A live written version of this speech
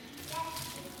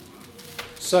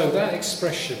So that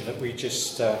expression that we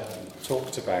just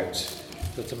talked about,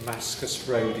 the Damascus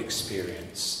Road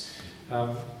experience,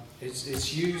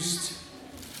 it's used,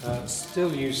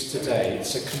 still used today.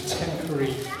 It's a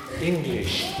contemporary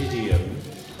English idiom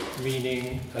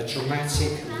meaning a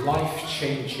dramatic,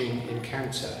 life-changing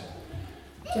encounter.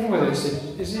 I don't know whether is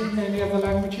it in any other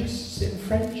languages? Is it in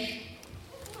French?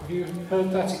 Have you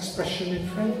heard that expression in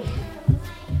French?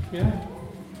 Yeah?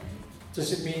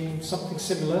 Does it mean something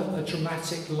similar? A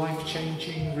dramatic,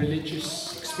 life-changing,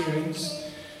 religious experience?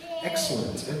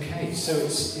 Excellent. Okay, so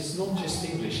it's not just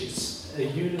English, it's a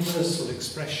universal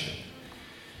expression.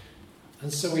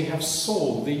 And so we have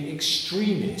Saul, the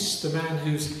extremist, the man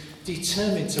who's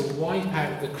determined to wipe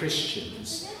out the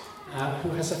Christians, who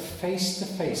has a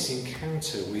face-to-face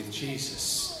encounter with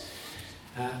Jesus.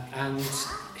 And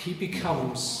he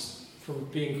becomes, from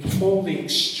being Paul the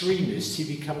extremist,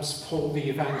 he becomes Paul the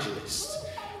evangelist,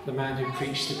 the man who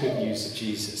preached the good news of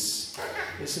Jesus.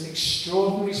 It's an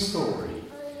extraordinary story,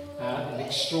 an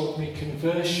extraordinary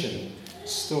conversion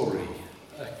story,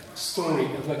 a story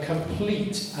of a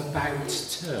complete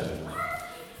about-turn,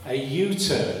 a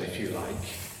U-turn, if you like.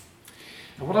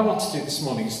 And what I want to do this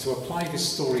morning is to apply this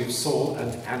story of Saul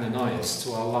and Ananias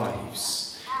to our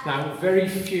lives. Now, very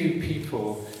few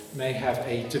people may have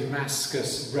a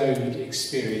Damascus Road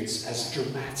experience as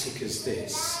dramatic as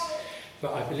this,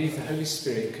 but I believe the Holy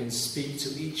Spirit can speak to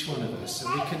each one of us,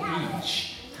 and we can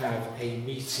each have a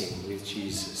meeting with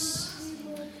Jesus.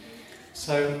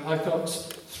 So I've got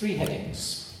 3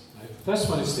 headings. The first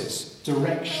one is this: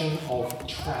 direction of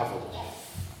travel.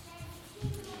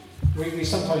 We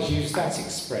sometimes use that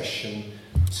expression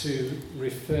to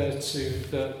refer to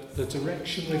the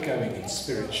direction we're going in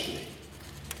spiritually.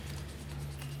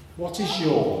 What is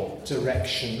your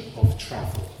direction of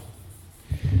travel?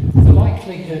 The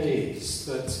likelihood is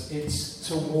that it's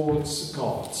towards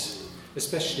God,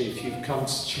 especially if you've come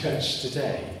to church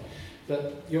today,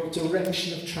 that your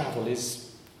direction of travel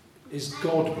is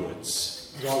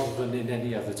Godwards rather than in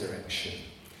any other direction.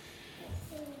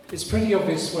 It's pretty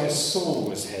obvious where Saul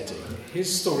was heading.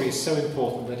 His story is so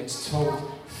important that it's told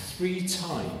 3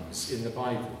 times in the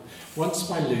Bible, once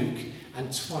by Luke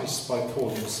and twice by Paul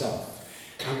himself.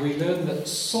 And we learn that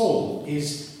Saul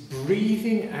is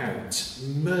breathing out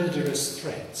murderous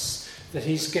threats, that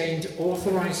he's gained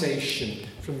authorization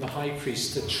from the high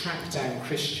priest to track down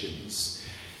Christians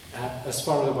as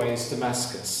far away as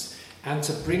Damascus and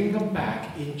to bring them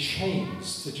back in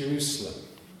chains to Jerusalem.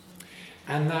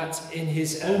 And that, in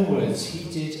his own words, he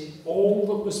did all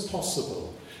that was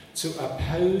possible to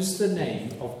oppose the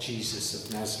name of Jesus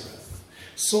of Nazareth.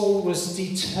 Saul was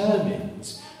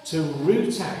determined to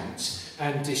root out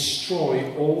and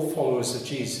destroy all followers of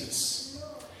Jesus.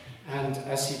 And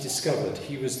as he discovered,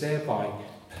 he was thereby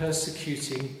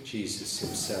persecuting Jesus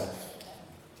himself.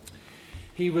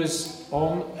 He was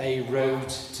on a road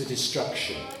to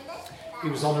destruction. He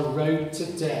was on a road to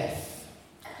death.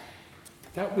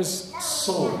 That was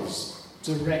Saul's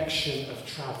direction of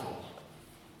travel.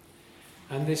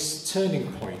 And this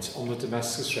turning point on the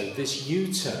Damascus Road, this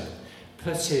U-turn,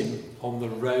 put him on the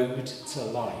road to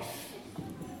life.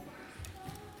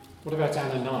 What about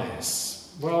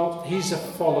Ananias? Well, he's a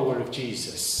follower of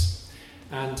Jesus,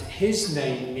 and his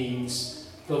name means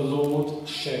the Lord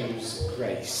shows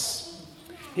grace.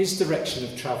 His direction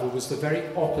of travel was the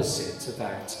very opposite to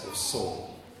that of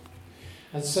Saul.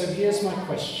 And so here's my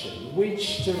question: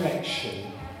 which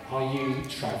direction are you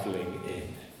travelling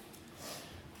in?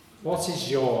 What is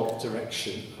your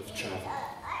direction of travel?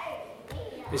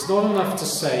 It's not enough to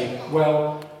say,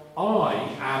 well, I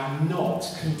am not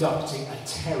conducting a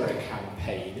terror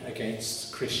campaign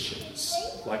against Christians,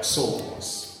 like Saul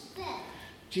was.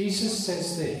 Jesus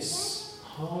says this,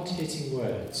 hard-hitting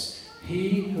words: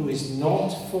 he who is not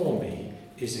for me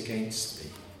is against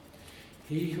me.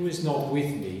 He who is not with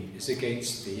me is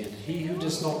against me, and he who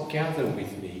does not gather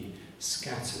with me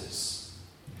scatters.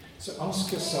 So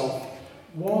ask yourself,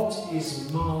 what is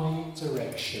my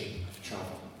direction of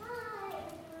travel?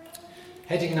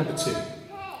 Heading number 2,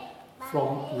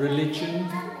 from religion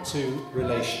to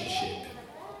relationship.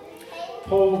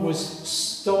 Paul was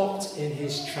stopped in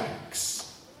his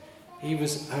tracks. He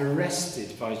was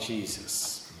arrested by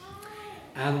Jesus.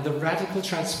 And the radical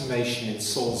transformation in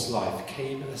Saul's life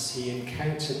came as he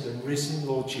encountered the risen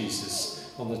Lord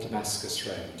Jesus on the Damascus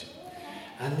Road.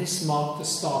 And this marked the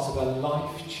start of a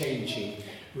life-changing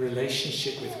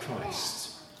relationship with Christ.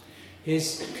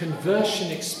 His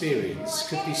conversion experience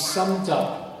could be summed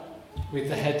up with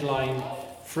the headline,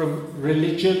 from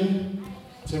religion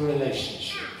to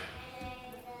relationship.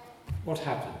 What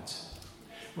happened?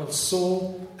 Well,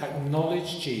 Saul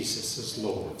acknowledged Jesus as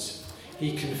Lord.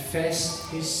 He confessed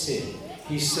his sin.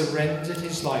 He surrendered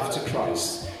his life to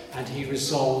Christ, and he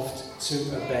resolved to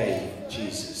obey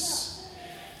Jesus.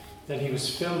 Then he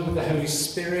was filled with the Holy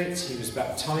Spirit, he was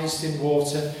baptized in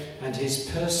water, and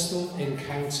his personal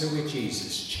encounter with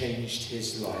Jesus changed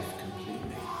his life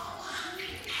completely.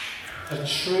 A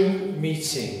true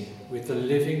meeting with the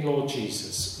living Lord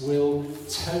Jesus will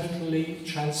totally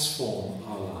transform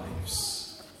our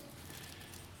lives.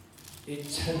 It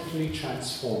totally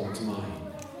transformed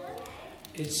mine.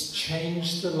 It's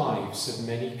changed the lives of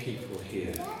many people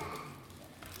here.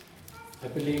 I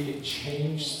believe it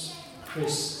changed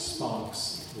Chris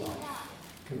Sparks' life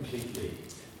completely.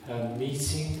 Her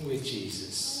meeting with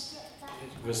Jesus,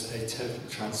 it was a total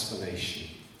transformation.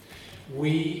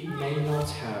 We may not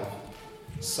have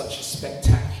such a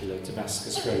spectacular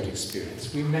Damascus Road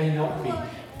experience. We may not be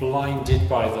blinded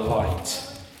by the light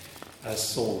as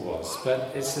Saul was,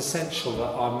 but it's essential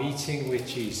that our meeting with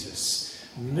Jesus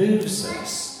moves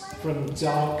us from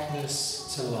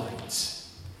darkness to light,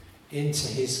 into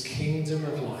his kingdom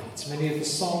of light. Many of the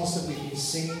songs that we've been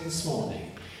singing this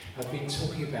morning have been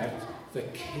talking about the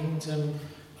kingdom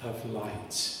of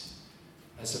light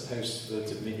as opposed to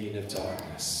the dominion of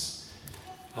darkness.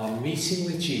 Our meeting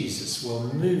with Jesus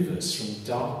will move us from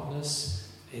darkness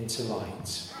into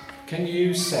light. Can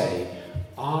you say,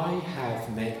 I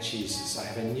have met Jesus, I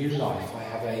have a new life, I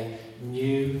have a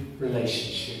new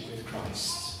relationship with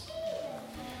Christ?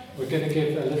 We're going to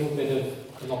give a little bit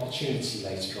of an opportunity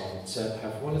later on to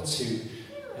have one or two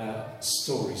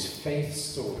stories, faith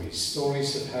stories,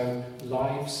 stories of how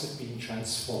lives have been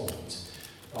transformed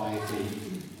by the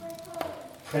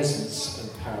presence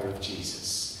and power of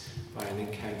Jesus, by an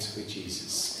encounter with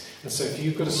Jesus. And so if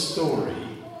you've got a story,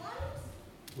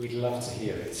 we'd love to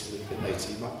hear it a little bit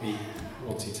later. You might be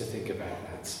wanting to think about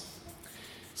that.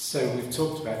 So we've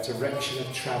talked about direction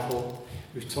of travel,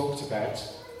 we've talked about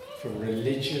from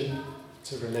religion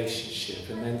to relationship,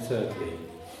 and then thirdly,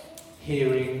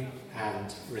 hearing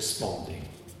and responding.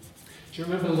 Do you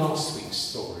remember last week's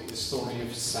story, the story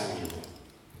of Samuel?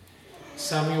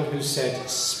 Samuel who said,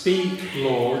 "Speak,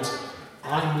 Lord,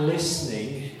 I'm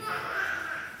listening."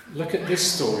 Look at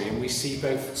this story, and we see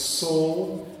both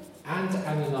Saul and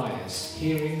Ananias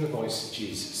hearing the voice of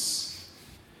Jesus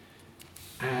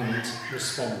and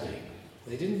responding.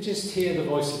 They didn't just hear the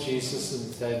voice of Jesus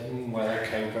and said, well,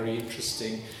 okay, very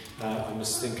interesting, I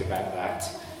must think about that.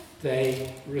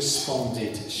 They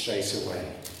responded straight away.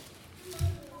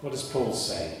 What does Paul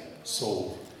say?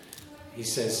 Saul. He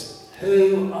says,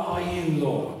 "Who are you,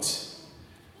 Lord?"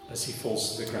 as he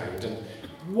falls to the ground. And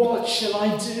 "What shall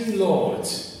I do, Lord?"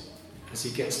 as he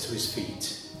gets to his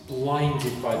feet,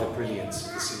 blinded by the brilliance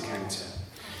of this encounter.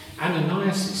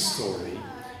 Ananias' story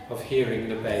of hearing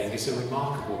and obeying is a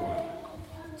remarkable one.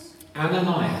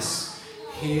 Ananias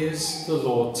hears the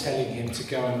Lord telling him to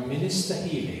go and minister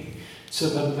healing to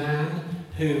the man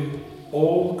whom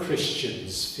all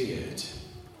Christians feared.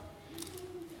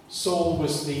 Saul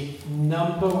was the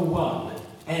number one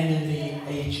enemy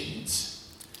agent.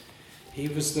 He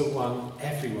was the one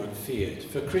everyone feared.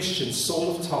 For Christians,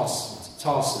 Saul of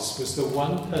Tarsus was the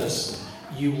one person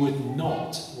you would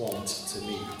not want to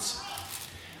meet.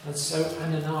 And so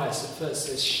Ananias at first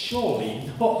says,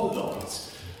 "Surely not, Lord.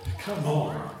 Come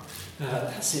on,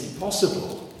 that's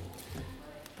impossible."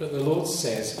 But the Lord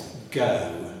says,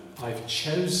 "Go. I've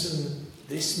chosen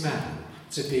this man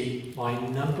to be my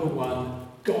number one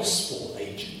gospel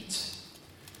agent."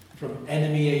 From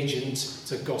enemy agent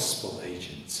to gospel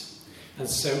agent. And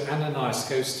so Ananias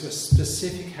goes to a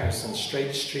specific house on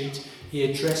Straight Street. He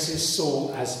addresses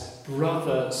Saul as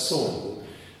Brother Saul,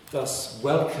 thus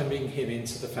welcoming him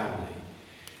into the family.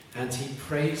 And he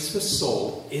prays for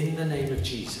Saul in the name of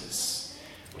Jesus.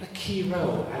 What a key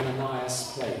role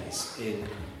Ananias plays in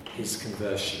his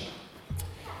conversion.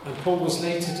 And Paul was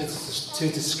later to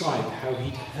describe how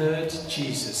he'd heard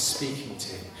Jesus speaking to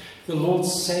him. The Lord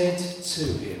said to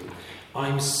him,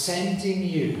 "I'm sending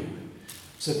you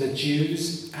to the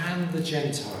Jews and the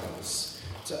Gentiles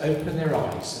to open their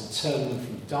eyes and turn them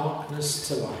from darkness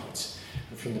to light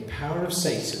and from the power of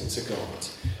Satan to God,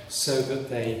 so that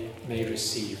they may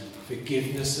receive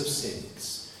forgiveness of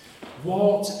sins."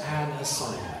 What an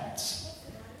assignment!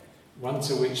 One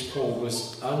to which Paul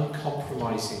was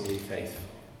uncompromisingly faithful.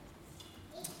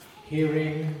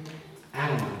 Hearing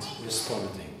and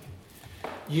responding.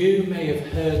 You may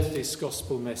have heard this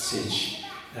gospel message,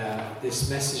 this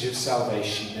message of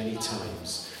salvation many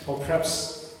times, or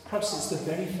perhaps it's the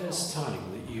very first time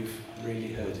that you've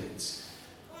really heard it.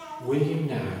 Will you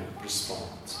now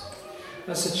respond?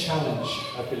 That's a challenge,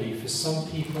 I believe, for some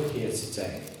people here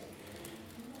today.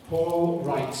 Paul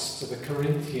writes to the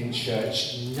Corinthian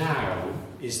church, now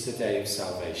is the day of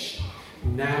salvation.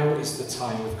 Now is the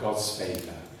time of God's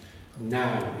favour.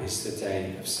 Now is the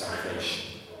day of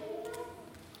salvation.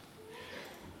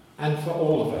 And for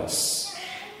all of us,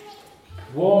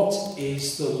 what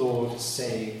is the Lord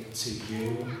saying to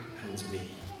you and me?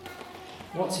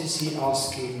 What is he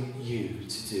asking you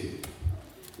to do?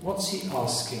 What's he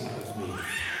asking of me?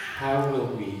 How will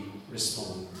we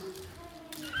respond?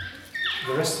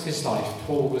 The rest of his life,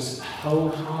 Paul was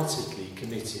wholeheartedly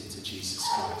committed to Jesus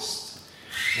Christ.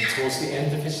 And towards the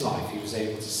end of his life, he was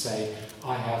able to say,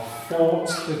 I have fought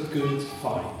the good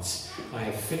fight. I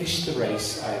have finished the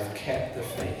race. I have kept the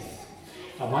faith.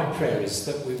 And my prayer is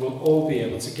that we will all be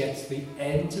able to get to the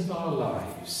end of our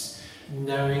lives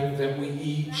knowing that we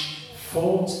each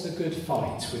fought the good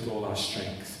fight with all our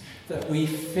strength, that we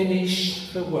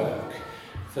finished the work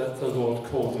that the Lord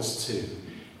called us to,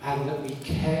 and that we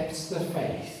kept the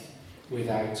faith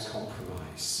without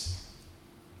compromise.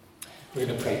 We're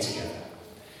going to pray together.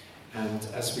 And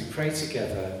as we pray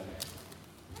together,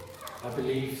 I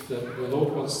believe that the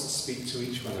Lord wants to speak to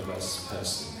each one of us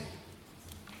personally.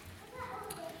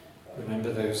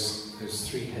 Remember those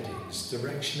three headings.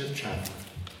 Direction of travel.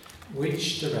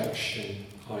 Which direction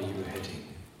are you heading?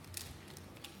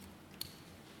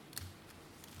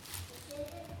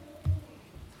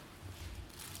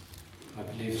 I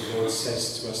believe the Lord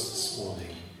says to us this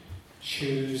morning,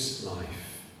 choose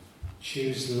life.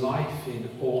 Choose life in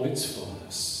all its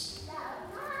fullness.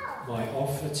 My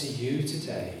offer to you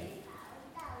today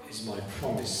is my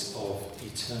promise of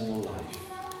eternal life.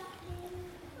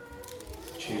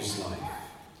 Choose life.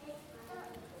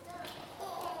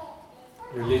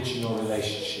 Religion or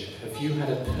relationship. Have you had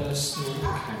a personal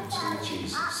encounter with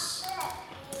Jesus?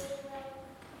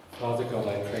 Father God,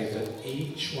 I pray that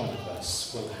each one of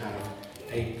us will have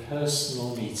a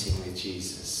personal meeting with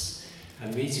Jesus. A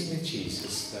meeting with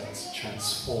Jesus that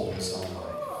transforms our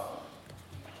life.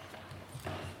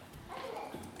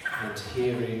 And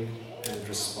hearing and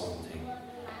responding.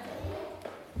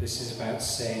 This is about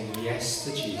saying yes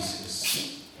to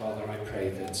Jesus. Father, I pray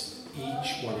that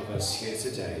each one of us here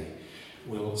today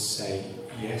will say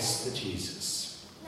yes to Jesus.